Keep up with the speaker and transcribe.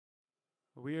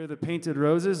We are the Painted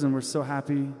Roses, and we're so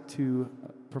happy to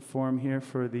perform here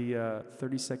for the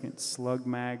 32nd Slug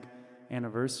Mag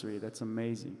anniversary. That's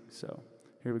amazing. So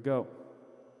here we go.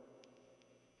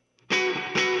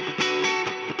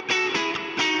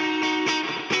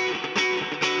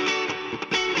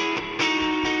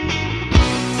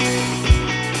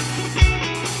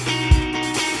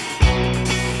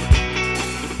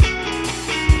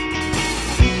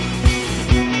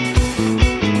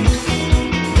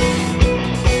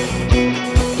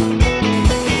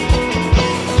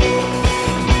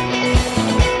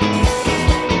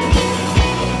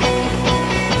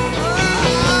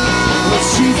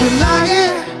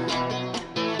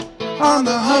 On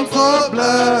the hunt for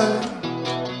blood,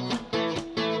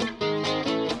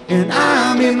 and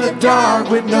I'm in the dark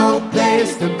with no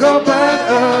place to go but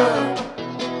up.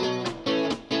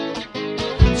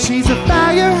 She's a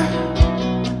fire,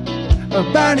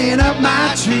 burning up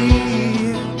my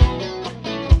tree,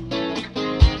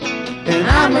 and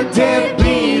I'm a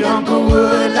deadbeat Uncle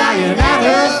Wood lying at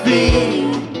her feet.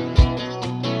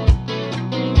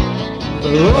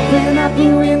 Open up the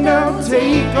window,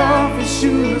 take off your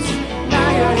shoes,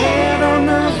 lie your head on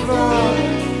the floor,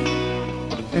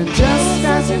 and just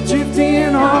as you're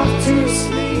drifting off to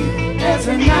sleep, there's a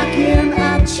knocking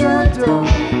at your door.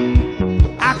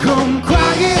 I come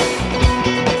crying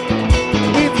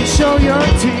if you show your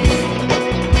teeth,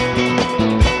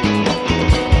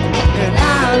 and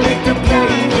I lick the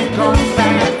pain and come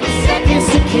back for seconds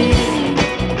to keep.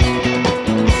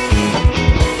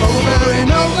 Over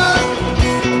and over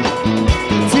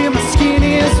till my skin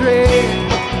is red,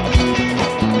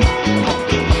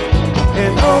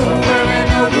 and over and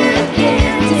over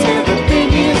again till the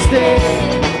thing is dead.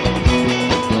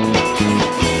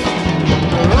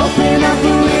 Open up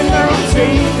the window,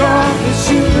 take off the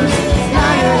shoes,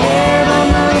 lie your head on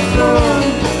the floor,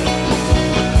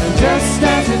 and just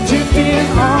as you're drifting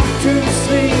off to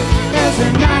sleep, there's a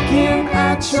knocking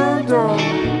at your door.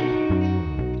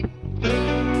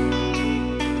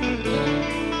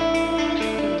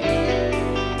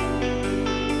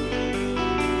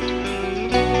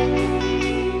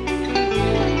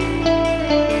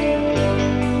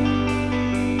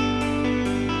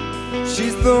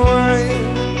 She's the one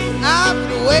I've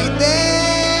been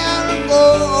waiting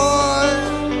for,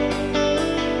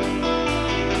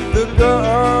 the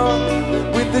girl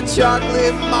with the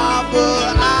chocolate marble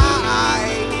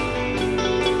eye.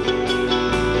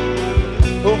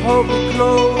 Oh, hold me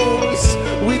close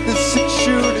with the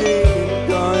six-shooting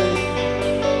gun.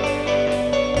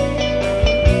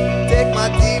 Take my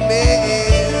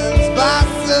demons by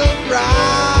surprise.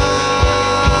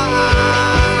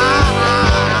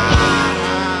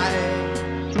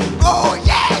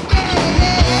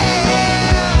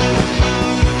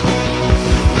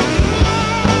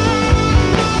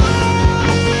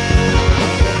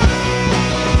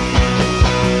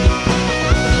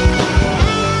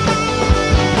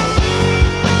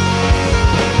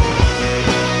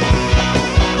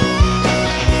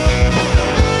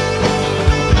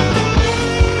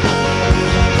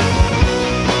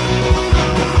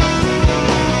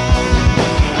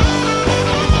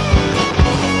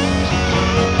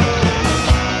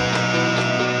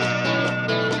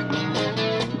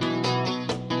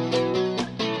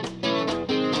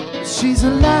 She's a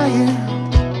lion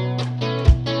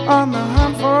on the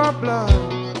hunt for blood,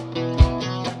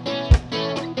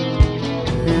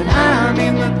 and I'm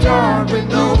in the dark with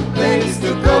no place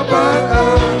to go but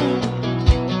up.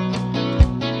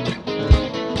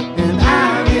 And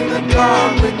I'm in the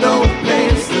dark with no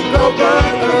place to go but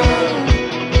up.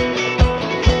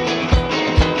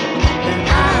 And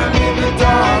I'm in the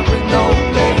dark with no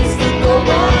place to go but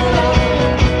up.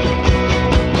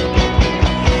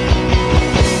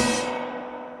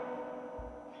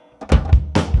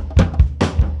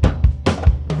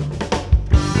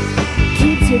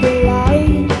 To the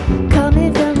light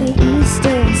coming from the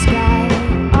eastern sky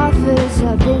offers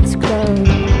up its glow.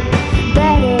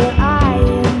 Better I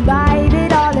imbibe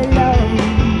it all alone.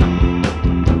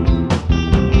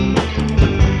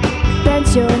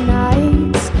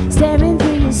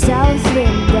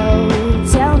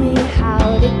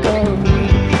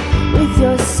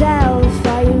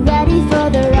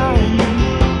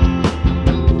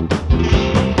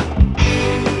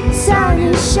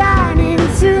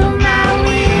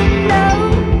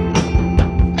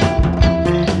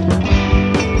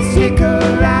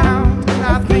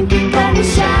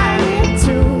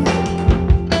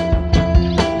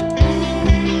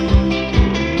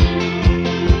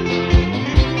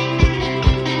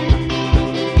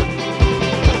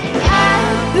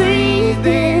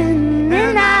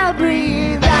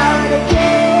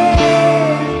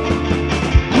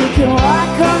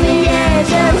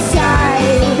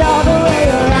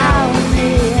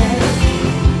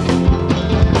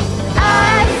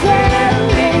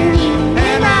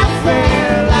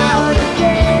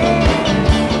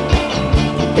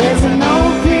 There's an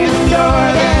open door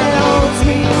that holds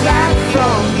me back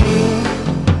from you.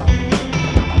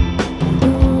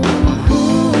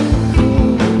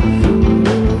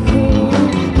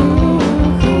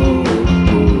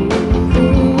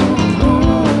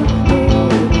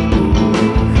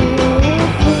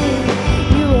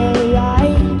 You were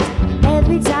right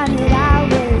every time that I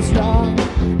was wrong.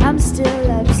 I'm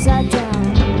still upside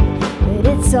down, but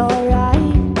it's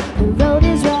alright. The road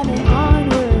is running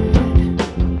onward.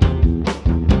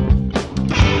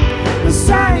 The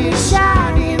sun is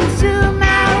shining through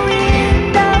my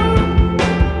window.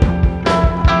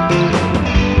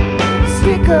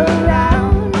 Stick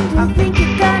around, I think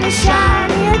you're gonna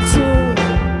shine here too.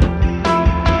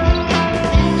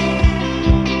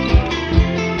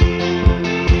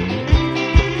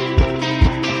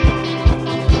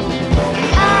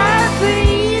 I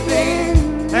breathe in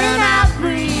and I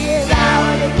breathe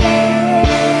out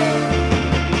again.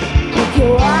 We can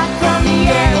walk on the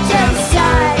edge of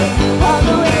sight all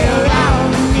the way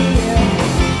around here.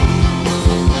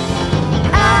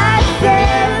 I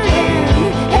fell in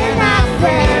and I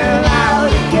fell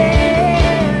out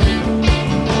again.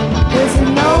 There's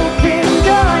an open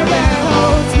door that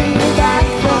holds me back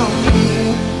from you.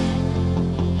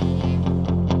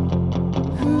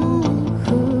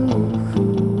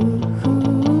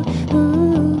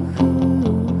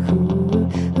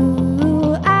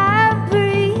 I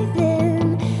breathe in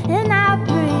and I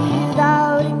breathe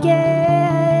out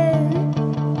again.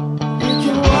 You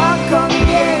can walk on the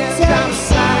edge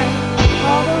outside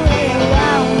all the way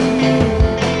around me.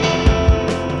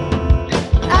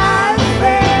 I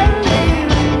fell in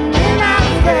and I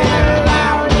fell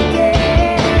out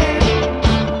again.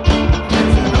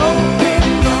 There's an open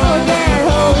door that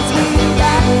holds me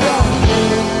back from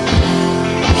you.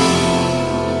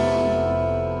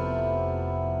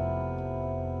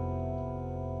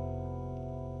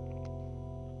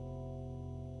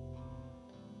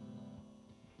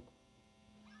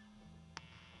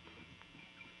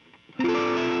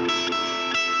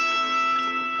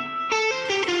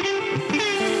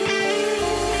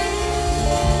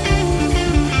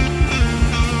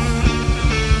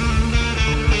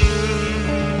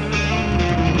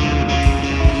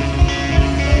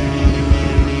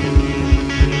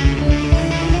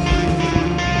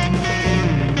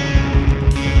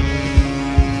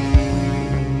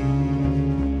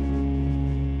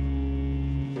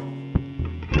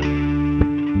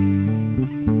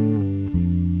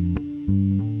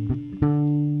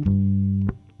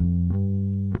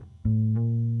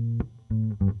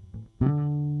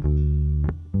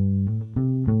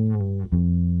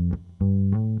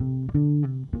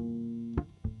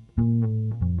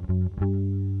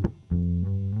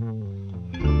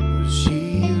 She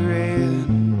read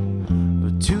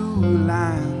the two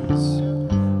lines,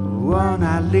 one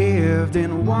I lived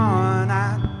and one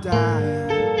I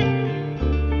died.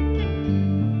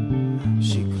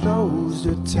 She closed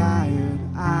her tired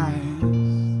eyes,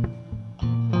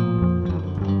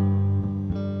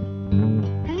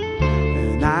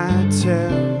 and I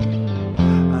tell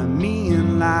a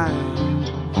mean lie.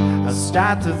 I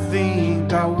start to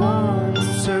think I won't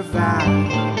survive.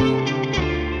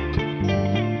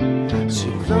 She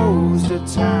closed her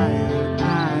tired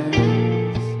eyes.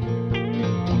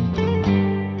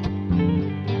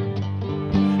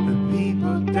 The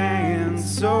people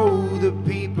dance, oh, the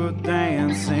people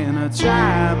dance, and I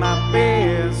try my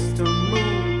best to move.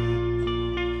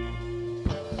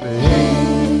 But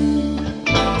hey,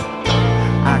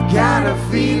 I got a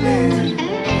feeling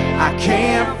I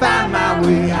can't find my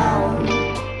way out.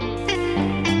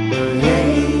 But hey,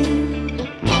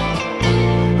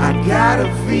 I got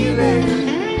a feeling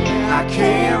I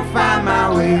can't find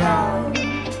my way out.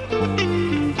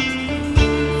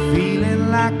 Feeling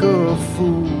like a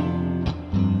fool,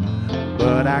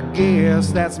 but I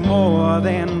guess that's more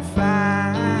than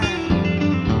fine.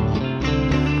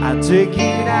 I take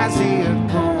it as it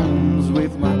comes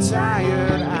with my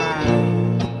tired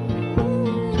eyes.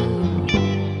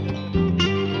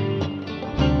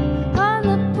 On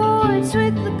the porch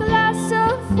with a glass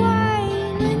of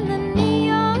wine in the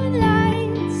neon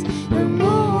lights, the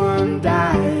moon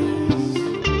dies.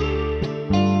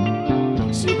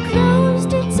 She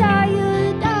closed her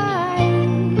tired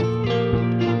eyes.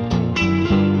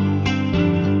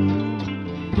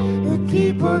 The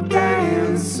people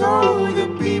dance, oh, the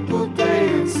people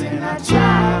dance, and I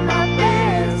try my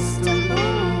best to move.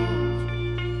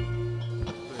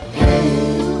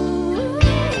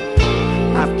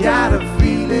 I've got a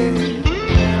feeling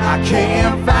I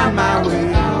can't find my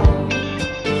way out.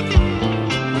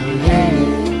 Hey,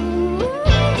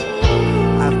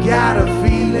 I've got a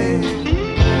feeling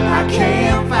I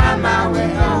can't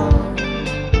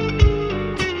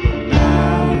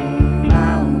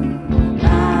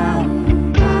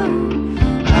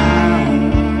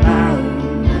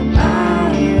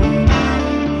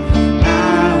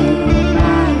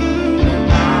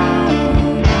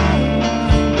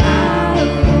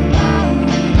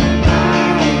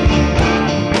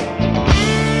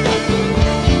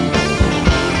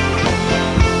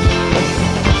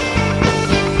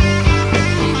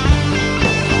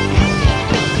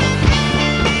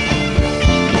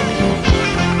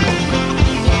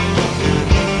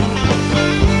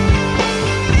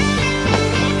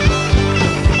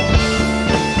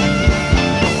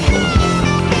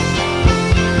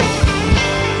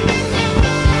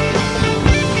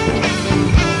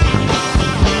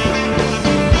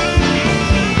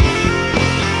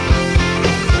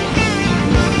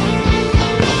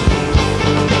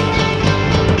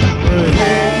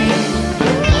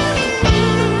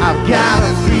got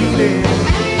a feeling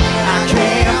I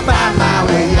can't find my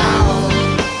way out.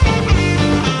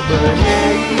 But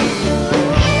hey,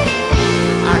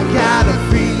 I got a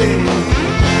feeling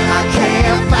I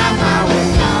can't find my way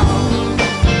out.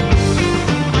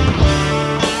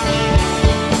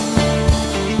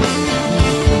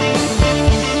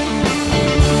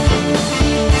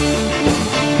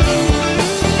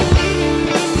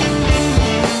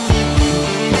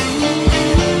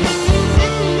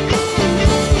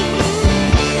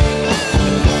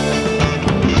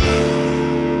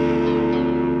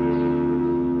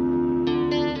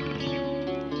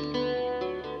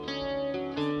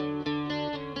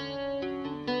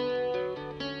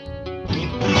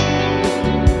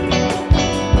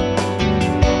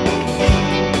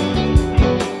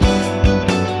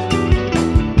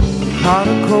 Caught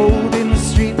a cold in the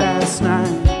street last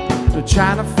night,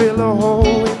 trying to fill a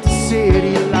hole with the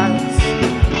city lights.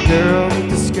 The girl with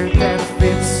the skirt that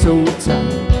fits so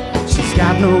tight, she's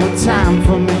got no time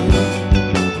for me.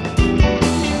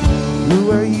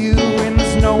 Who are you when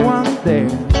there's no one there?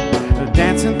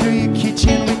 Dancing through your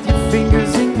kitchen with your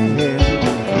fingers in your hair.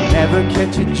 Never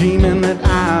catch you dreaming that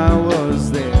I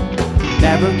was there.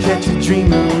 Never catch you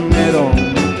dreaming at all.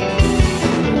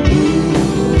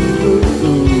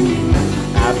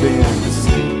 I've been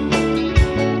asleep.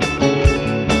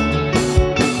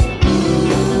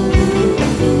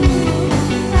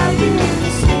 I've been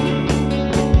asleep.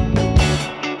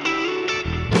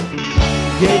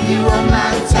 Gave you all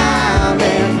my time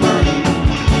and money,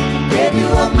 gave you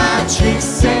all my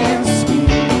tricks and schemes.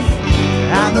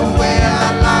 I know where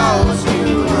I lost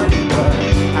you, honey, but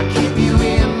I keep you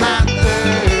in my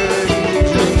dirty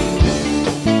dreams.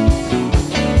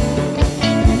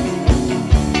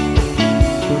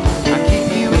 I keep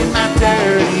you in my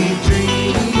dirty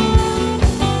dreams.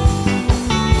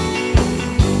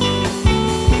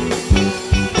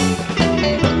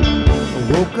 I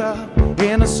woke up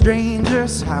in a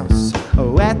stranger's house, a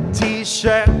wet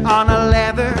t-shirt on a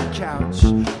leather couch.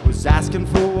 Was asking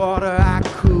for water, I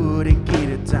couldn't get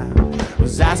it down.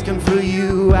 Was asking for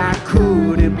you, I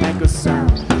couldn't make a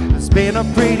sound. There's been a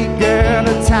pretty girl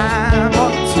a time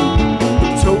or two,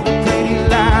 told a pretty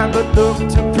lie but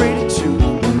looked a pretty true.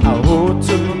 I hold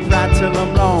to my pride till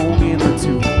I'm longing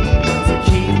to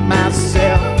keep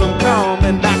myself from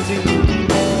coming back to you.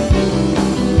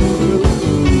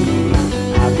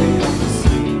 I've been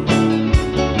asleep.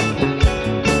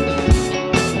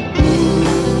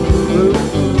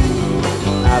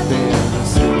 I've been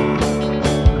asleep.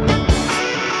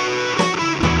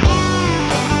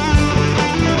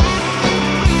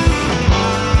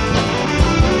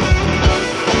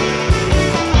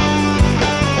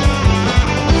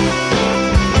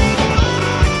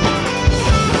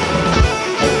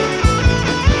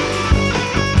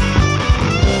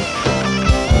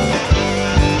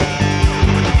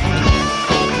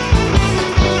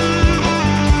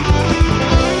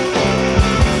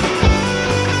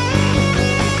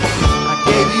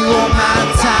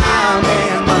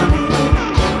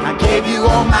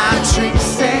 All my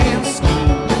tricks and schemes.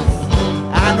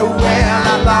 I know where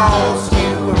I lost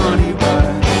you, honey, but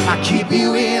I keep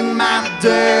you in my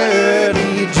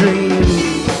dirty dreams.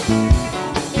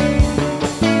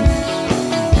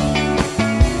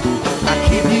 I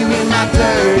keep you in my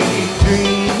dirty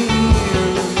dreams.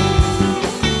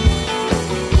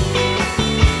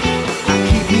 I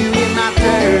keep you in my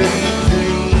dirty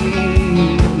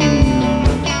dreams.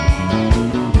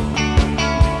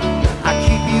 I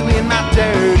keep you in my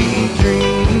dirty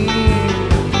dreams.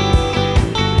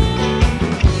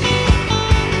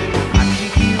 I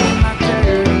keep you in my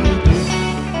dirty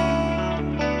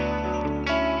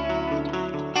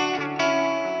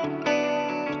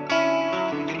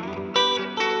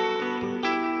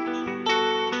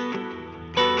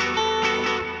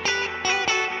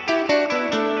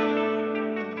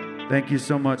Thank you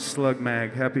so much, Slug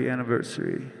Mag. Happy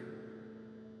anniversary.